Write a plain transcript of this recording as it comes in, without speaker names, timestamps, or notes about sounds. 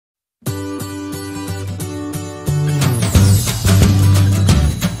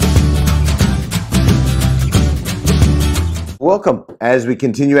Welcome as we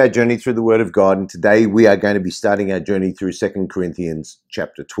continue our journey through the Word of God, and today we are going to be starting our journey through 2 Corinthians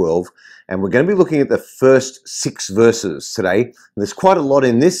chapter 12, and we're going to be looking at the first 6 verses today. And there's quite a lot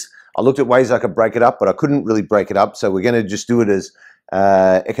in this. I looked at ways I could break it up, but I couldn't really break it up, so we're going to just do it as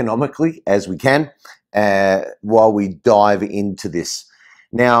economically as we can while we dive into this.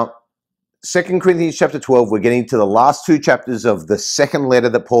 Now, 2 Corinthians chapter 12, we're getting to the last 2 chapters of the second letter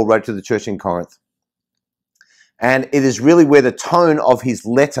that Paul wrote to the church in Corinth. And it is really where the tone of his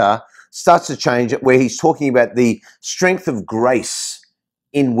letter starts to change, where he's talking about the strength of grace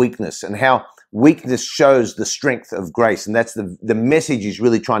in weakness and how weakness shows the strength of grace. And that's the message he's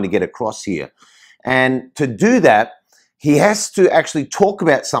really trying to get across here. And to do that, he has to actually talk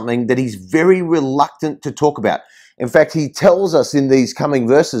about something that he's very reluctant to talk about. In fact, he tells us in these coming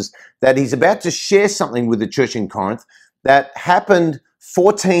verses that he's about to share something with the church in Corinth that happened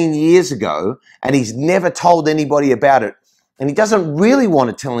 14 years ago, and he's never told anybody about it. And he doesn't really want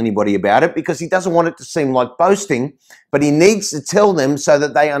to tell anybody about it because he doesn't want it to seem like boasting, but he needs to tell them so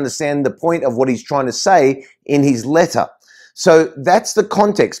that they understand the point of what he's trying to say in his letter. So that's the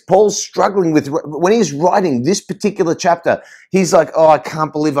context. Paul's struggling with, when he's writing this particular chapter, he's like, oh, I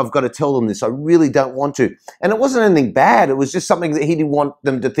can't believe I've got to tell them this. I really don't want to. And it wasn't anything bad. It was just something that he didn't want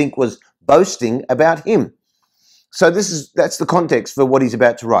them to think was boasting about him. So that's the context for what he's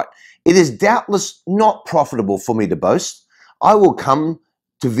about to write. It is doubtless not profitable for me to boast. I will come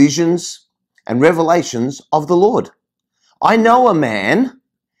to visions and revelations of the Lord. I know a man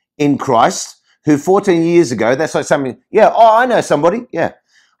in Christ who 14 years ago, that's like something, I know somebody,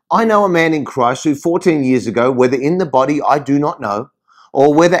 I know a man in Christ who 14 years ago, whether in the body I do not know,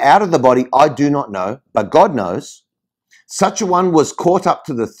 or whether out of the body I do not know, but God knows, such a one was caught up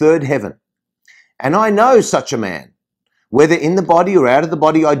to the third heaven. And I know such a man, whether in the body or out of the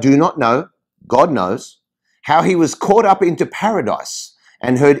body I do not know, God knows, how he was caught up into paradise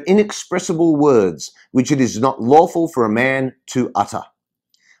and heard inexpressible words, which it is not lawful for a man to utter.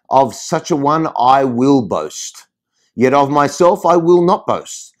 Of such a one I will boast, yet of myself I will not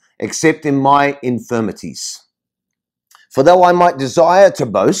boast, except in my infirmities. For though I might desire to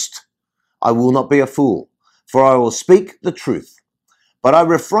boast, I will not be a fool, for I will speak the truth. But I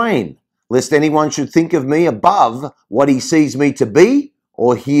refrain, lest anyone should think of me above what he sees me to be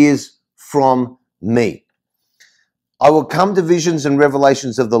or hears from me. I will come to visions and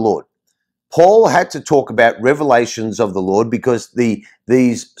revelations of the Lord. Paul had to talk about revelations of the Lord because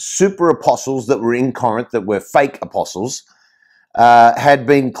these super apostles that were in Corinth, that were fake apostles, had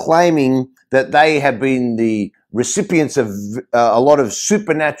been claiming that they had been the recipients of a lot of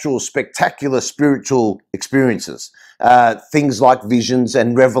supernatural, spectacular spiritual experiences. Things like visions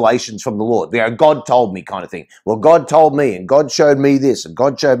and revelations from the Lord. God told me kind of thing. Well, God told me, and God showed me this, and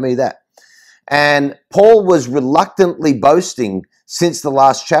God showed me that. And Paul was reluctantly boasting since the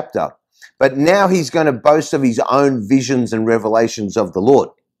last chapter, but now he's going to boast of his own visions and revelations of the Lord.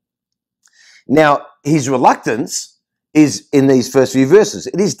 Now, his reluctance is in these first few verses.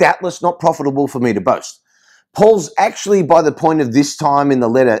 It is doubtless not profitable for me to boast. Paul's actually, by the point of this time in the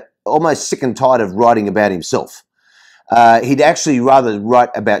letter, almost sick and tired of writing about himself. He'd actually rather write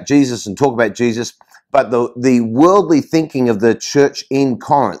about Jesus and talk about Jesus, but the worldly thinking of the church in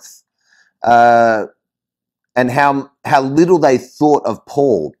Corinth and how little they thought of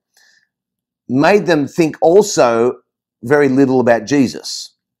Paul made them think also very little about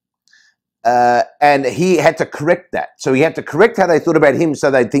Jesus. And he had to correct that. So he had to correct how they thought about him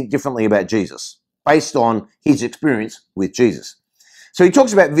so they'd think differently about Jesus based on his experience with Jesus. So he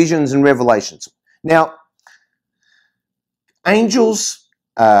talks about visions and revelations. Now, angels,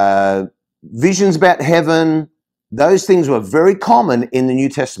 visions about heaven, those things were very common in the New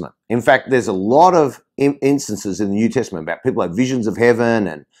Testament. In fact, there's a lot of instances in the New Testament about people have visions of heaven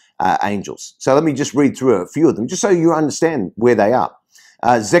and angels. So let me just read through a few of them, just so you understand where they are.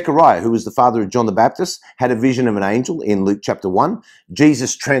 Zechariah, who was the father of John the Baptist, had a vision of an angel in Luke chapter 1.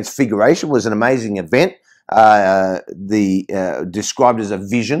 Jesus' transfiguration was an amazing event, described as a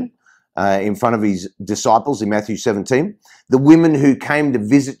vision in front of his disciples in Matthew 17. The women who came to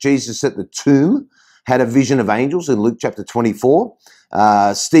visit Jesus at the tomb had a vision of angels in Luke chapter 24.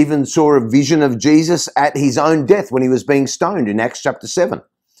 Stephen saw a vision of Jesus at his own death when he was being stoned in Acts chapter 7.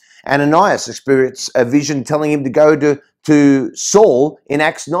 Ananias experienced a vision telling him to go to Saul in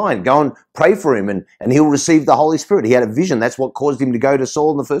Acts 9, go and pray for him and he'll receive the Holy Spirit. He had a vision. That's what caused him to go to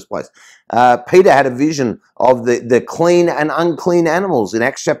Saul in the first place. Peter had a vision of the clean and unclean animals in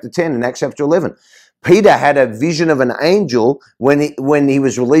Acts chapter 10 and Acts chapter 11. Peter had a vision of an angel when he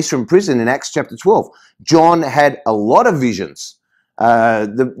was released from prison in Acts chapter 12. John had a lot of visions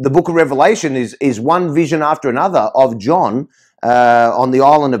The book of Revelation is one vision after another of John on the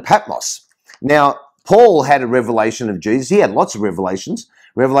island of Patmos. Now, Paul had a revelation of Jesus. He had lots of revelations.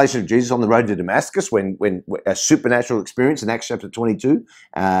 Revelation of Jesus on the road to Damascus, when a supernatural experience in Acts chapter 22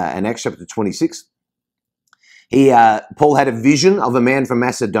 and Acts chapter 26. Paul had a vision of a man from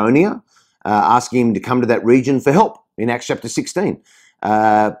Macedonia asking him to come to that region for help in Acts chapter 16.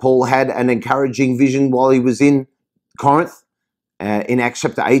 Paul had an encouraging vision while he was in Corinth in Acts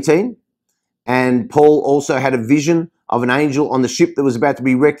chapter 18. And Paul also had a vision of an angel on the ship that was about to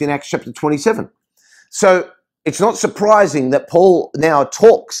be wrecked in Acts chapter 27. So it's not surprising that Paul now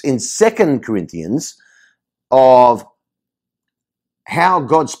talks in 2 Corinthians of how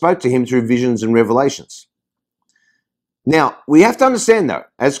God spoke to him through visions and revelations. Now, we have to understand, though,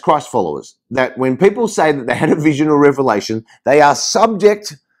 as Christ followers, that when people say that they had a vision or revelation, they are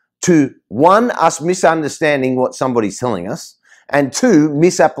subject to, one, us misunderstanding what somebody's telling us, and two,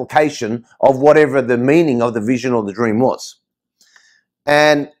 misapplication of whatever the meaning of the vision or the dream was.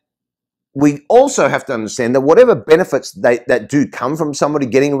 And we also have to understand that whatever benefits that do come from somebody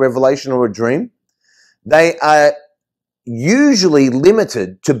getting a revelation or a dream, they are usually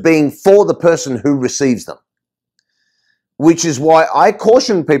limited to being for the person who receives them. Which is why I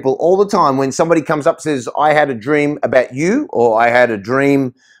caution people all the time when somebody comes up and says, I had a dream about you, or I had a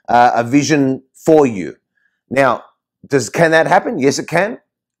dream, a vision for you. Now, can that happen? Yes, it can.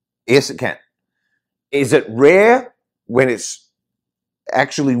 Yes, it can. Is it rare when it's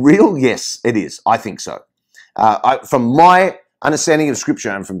actually real? Yes, it is. I think so. From my understanding of Scripture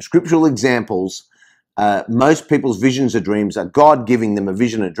and from scriptural examples, most people's visions or dreams are God giving them a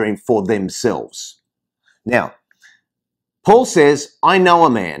vision or dream for themselves. Now, Paul says, I know a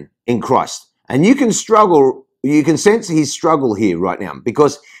man in Christ. And you can sense his struggle here right now,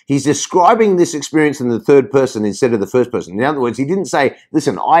 because he's describing this experience in the third person instead of the first person. In other words, he didn't say,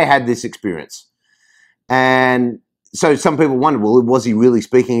 listen, I had this experience. And so some people wonder, well, was he really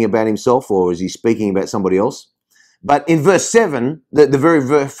speaking about himself, or is he speaking about somebody else? But in verse 7, the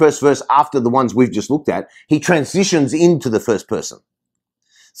very first verse after the ones we've just looked at, he transitions into the first person.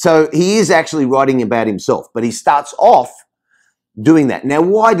 So he is actually writing about himself, but he starts off doing that. Now,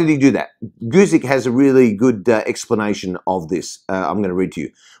 why did he do that? Guzik has a really good explanation of this. I'm going to read to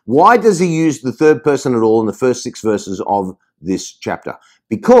you. Why does he use the third person at all in the first 6 verses of this chapter?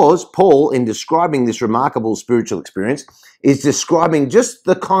 Because Paul, in describing this remarkable spiritual experience, is describing just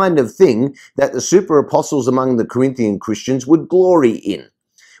the kind of thing that the super apostles among the Corinthian Christians would glory in.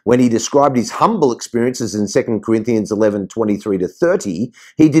 When he described his humble experiences in 2 Corinthians 11:23-30,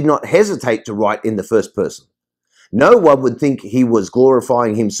 he did not hesitate to write in the first person. No one would think he was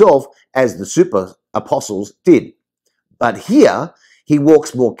glorifying himself as the super apostles did. But here, he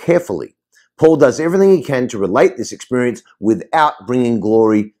walks more carefully. Paul does everything he can to relate this experience without bringing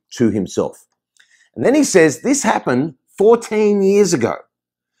glory to himself. And then he says, this happened 14 years ago.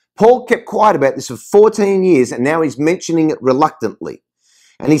 Paul kept quiet about this for 14 years, and now he's mentioning it reluctantly.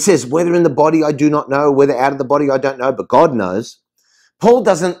 And he says, whether in the body I do not know, whether out of the body I don't know, but God knows. Paul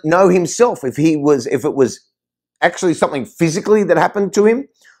doesn't know himself if it was actually something physically that happened to him,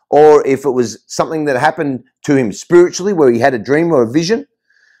 or if it was something that happened to him spiritually, where he had a dream or a vision.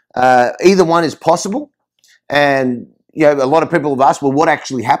 Either one is possible. And a lot of people have asked, well, what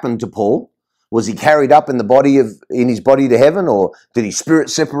actually happened to Paul? Was he carried up in his body to heaven, or did his spirit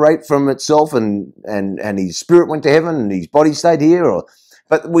separate from itself and his spirit went to heaven and his body stayed here?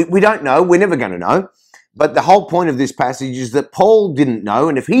 But we don't know. We're never going to know. But the whole point of this passage is that Paul didn't know,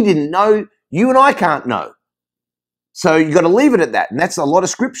 and if he didn't know, you and I can't know. So you've got to leave it at that. And that's a lot of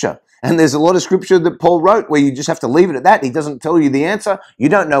scripture. And there's a lot of scripture that Paul wrote where you just have to leave it at that. He doesn't tell you the answer. You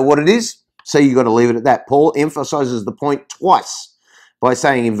don't know what it is. So you've got to leave it at that. Paul emphasizes the point twice by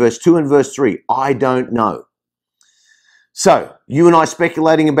saying in verse 2 and verse 3, I don't know. So you and I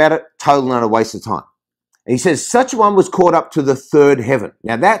speculating about it, total not a waste of time. And he says, such a one was caught up to the third heaven.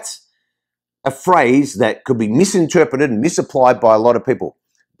 Now that's a phrase that could be misinterpreted and misapplied by a lot of people.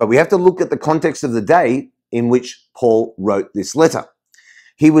 But we have to look at the context of the day in which Paul wrote this letter.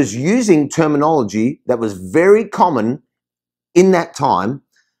 He was using terminology that was very common in that time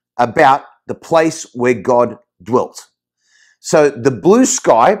about the place where God dwelt. So the blue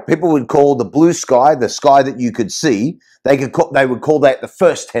sky, people would call the blue sky, the sky that you could see, they would call that the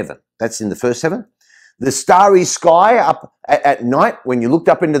first heaven. That's in the first heaven. The starry sky up at night, when you looked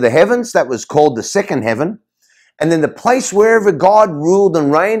up into the heavens, that was called the second heaven. And then the place wherever God ruled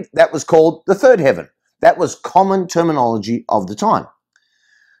and reigned, that was called the third heaven. That was common terminology of the time.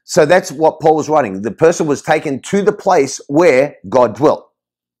 So that's what Paul was writing. The person was taken to the place where God dwelt.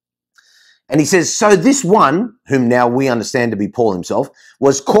 And he says, so this one, whom now we understand to be Paul himself,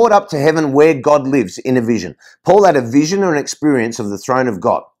 was caught up to heaven where God lives in a vision. Paul had a vision or an experience of the throne of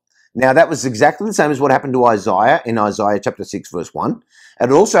God. Now, that was exactly the same as what happened to Isaiah in Isaiah chapter 6, verse 1.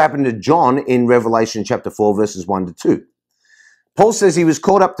 And it also happened to John in Revelation chapter 4, verses 1 to 2. Paul says he was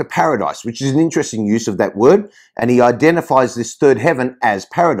caught up to paradise, which is an interesting use of that word, and he identifies this third heaven as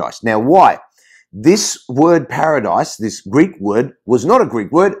paradise. Now, why? This word paradise, this Greek word, was not a Greek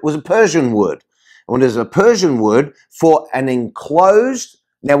word, it was a Persian word. And there's a Persian word for an enclosed,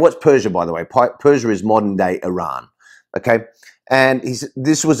 now what's Persia, by the way? Persia is modern day Iran, okay? And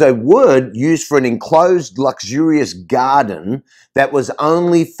this was a word used for an enclosed, luxurious garden that was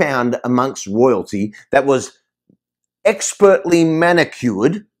only found amongst royalty, that was expertly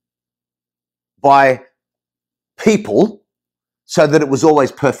manicured by people so that it was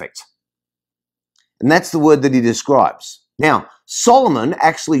always perfect. And that's the word that he describes. Now, Solomon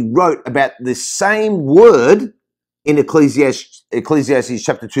actually wrote about the same word in Ecclesiastes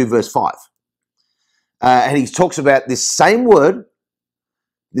chapter 2, verse 5. And he talks about this same word,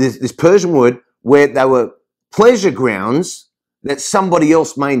 this Persian word, where they were pleasure grounds that somebody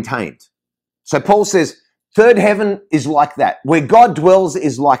else maintained. So Paul says, third heaven is like that. Where God dwells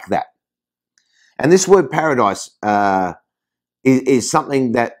is like that. And this word paradise is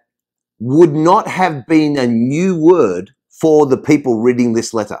something that would not have been a new word for the people reading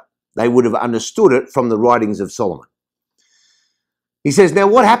this letter. They would have understood it from the writings of Solomon. He says, now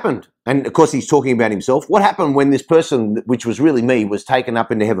what happened? And of course he's talking about himself. What happened when this person, which was really me, was taken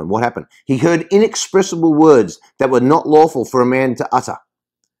up into heaven? What happened? He heard inexpressible words that were not lawful for a man to utter.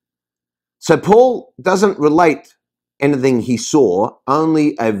 So Paul doesn't relate anything he saw,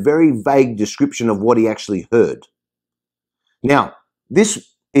 only a very vague description of what he actually heard. Now, this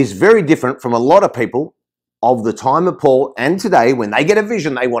is very different from a lot of people of the time of Paul and today. When they get a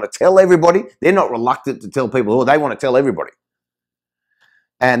vision, they want to tell everybody. They're not reluctant to tell people, or they want to tell everybody.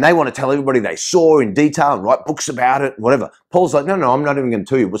 And they want to tell everybody they saw in detail and write books about it, whatever. Paul's like, no, I'm not even going to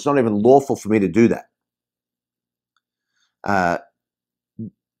tell you. It's not even lawful for me to do that.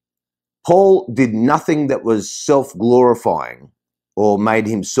 Paul did nothing that was self-glorifying or made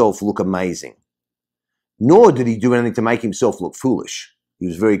himself look amazing. Nor did he do anything to make himself look foolish. He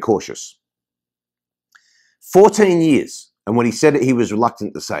was very cautious. 14 years, and when he said it, he was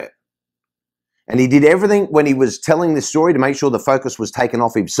reluctant to say it. And he did everything when he was telling this story to make sure the focus was taken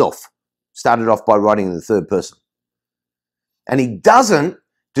off himself. Started off by writing in the third person. And he doesn't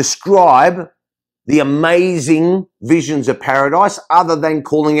describe the amazing visions of paradise other than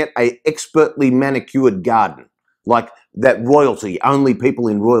calling it an expertly manicured garden, like that royalty, only people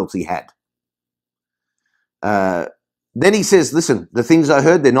in royalty had. Then he says, listen, the things I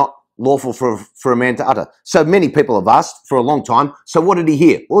heard, they're not lawful for a man to utter. So many people have asked for a long time, so what did he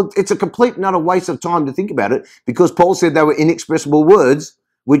hear? Well, it's a complete and utter waste of time to think about it, because Paul said they were inexpressible words,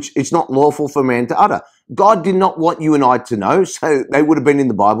 which it's not lawful for a man to utter. God did not want you and I to know, so they would have been in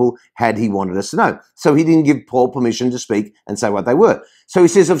the Bible had he wanted us to know. So he didn't give Paul permission to speak and say what they were. So he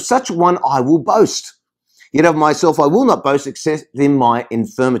says, of such one I will boast. Yet of myself I will not boast except in my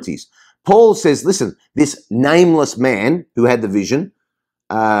infirmities. Paul says, listen, this nameless man who had the vision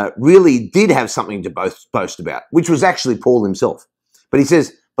really did have something to boast about, which was actually Paul himself. But he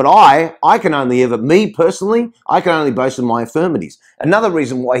says, but I can only ever, me personally, I can only boast of my infirmities. Another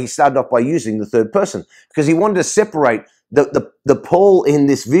reason why he started off by using the third person, because he wanted to separate the Paul in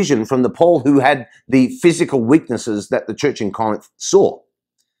this vision from the Paul who had the physical weaknesses that the church in Corinth saw.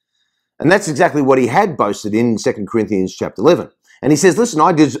 And that's exactly what he had boasted in 2 Corinthians chapter 11. And he says, listen,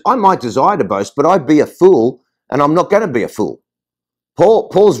 I might desire to boast, but I'd be a fool, and I'm not going to be a fool.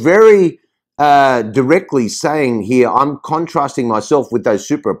 Paul's very directly saying here, I'm contrasting myself with those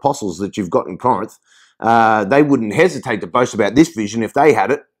super apostles that you've got in Corinth. They wouldn't hesitate to boast about this vision if they had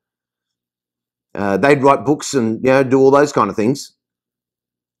it. They'd write books and do all those kind of things.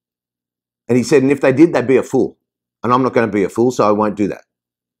 And he said, and if they did, they'd be a fool. And I'm not going to be a fool, so I won't do that.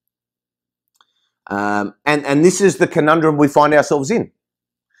 And this is the conundrum we find ourselves in,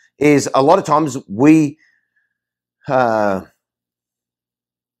 is a lot of times we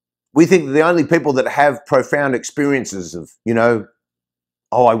think that the only people that have profound experiences of,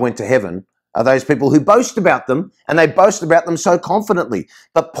 oh, I went to heaven, are those people who boast about them, and they boast about them so confidently.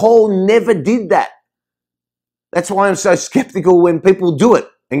 But Paul never did that. That's why I'm so skeptical when people do it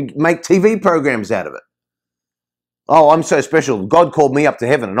and make TV programs out of it. Oh, I'm so special. God called me up to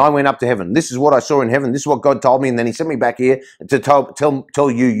heaven and I went up to heaven. This is what I saw in heaven. This is what God told me. And then he sent me back here to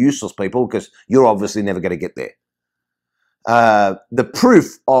tell you useless people, because you're obviously never going to get there. The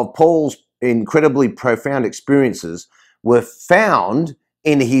proof of Paul's incredibly profound experiences were found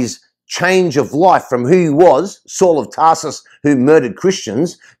in his change of life from who he was, Saul of Tarsus, who murdered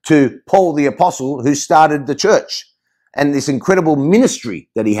Christians, to Paul the Apostle, who started the church, and this incredible ministry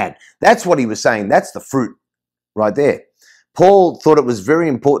that he had. That's what he was saying. That's the fruit right there. Paul thought it was very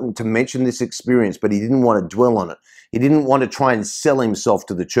important to mention this experience, but he didn't want to dwell on it. He didn't want to try and sell himself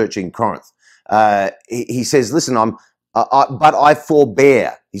to the church in Corinth. He says, listen, but I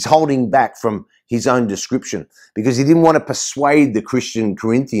forbear. He's holding back from his own description because he didn't want to persuade the Christian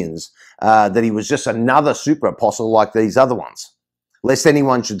Corinthians that he was just another super apostle like these other ones, lest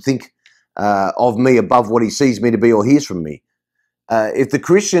anyone should think of me above what he sees me to be or hears from me. If the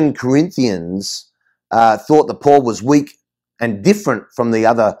Christian Corinthians thought that Paul was weak and different from the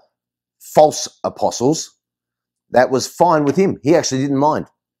other false apostles, that was fine with him. He actually didn't mind.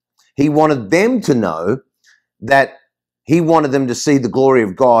 He wanted them to know that he wanted them to see the glory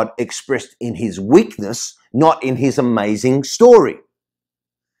of God expressed in his weakness, not in his amazing story.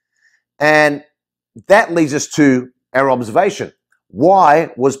 And that leads us to our observation.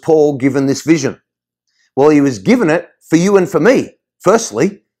 Why was Paul given this vision? Well, he was given it for you and for me,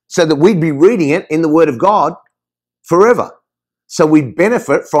 firstly, so that we'd be reading it in the Word of God forever. So we'd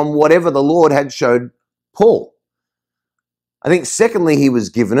benefit from whatever the Lord had showed Paul. I think secondly, he was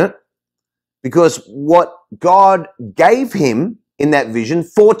given it because what God gave him in that vision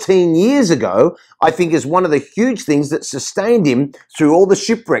 14 years ago, I think is one of the huge things that sustained him through all the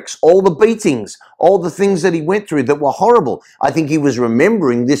shipwrecks, all the beatings, all the things that he went through that were horrible. I think he was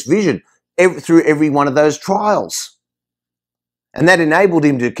remembering this vision through every one of those trials. And that enabled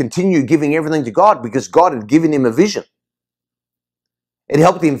him to continue giving everything to God because God had given him a vision. It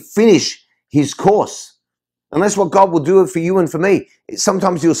helped him finish his course. And that's what God will do for you and for me.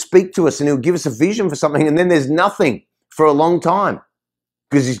 Sometimes he'll speak to us and he'll give us a vision for something and then there's nothing for a long time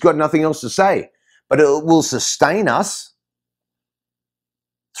because he's got nothing else to say. But it will sustain us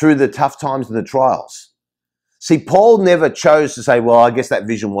through the tough times and the trials. See, Paul never chose to say, well, I guess that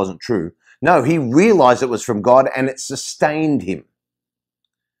vision wasn't true. No, he realized it was from God and it sustained him.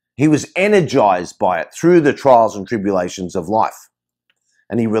 He was energized by it through the trials and tribulations of life.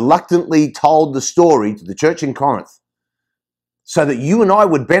 And he reluctantly told the story to the church in Corinth so that you and I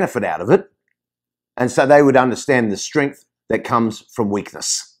would benefit out of it and so they would understand the strength that comes from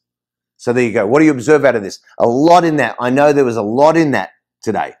weakness. So there you go. What do you observe out of this? A lot in that. I know there was a lot in that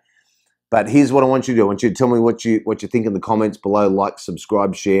today. But here's what I want you to do. I want you to tell me what you think in the comments below. Like,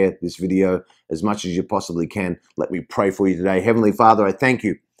 subscribe, share this video as much as you possibly can. Let me pray for you today. Heavenly Father, I thank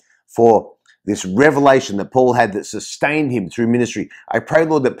you for this revelation that Paul had that sustained him through ministry. I pray,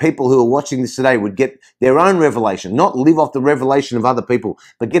 Lord, that people who are watching this today would get their own revelation, not live off the revelation of other people,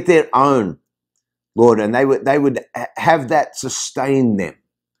 but get their own, Lord, and they would have that sustain them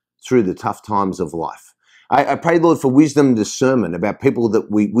through the tough times of life. I pray, Lord, for wisdom and discernment about people that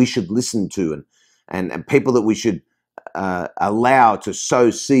we should listen to and people that we should allow to sow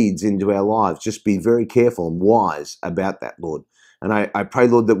seeds into our lives. Just be very careful and wise about that, Lord. And I pray,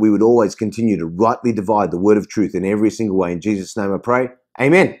 Lord, that we would always continue to rightly divide the word of truth in every single way. In Jesus' name I pray.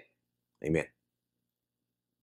 Amen. Amen.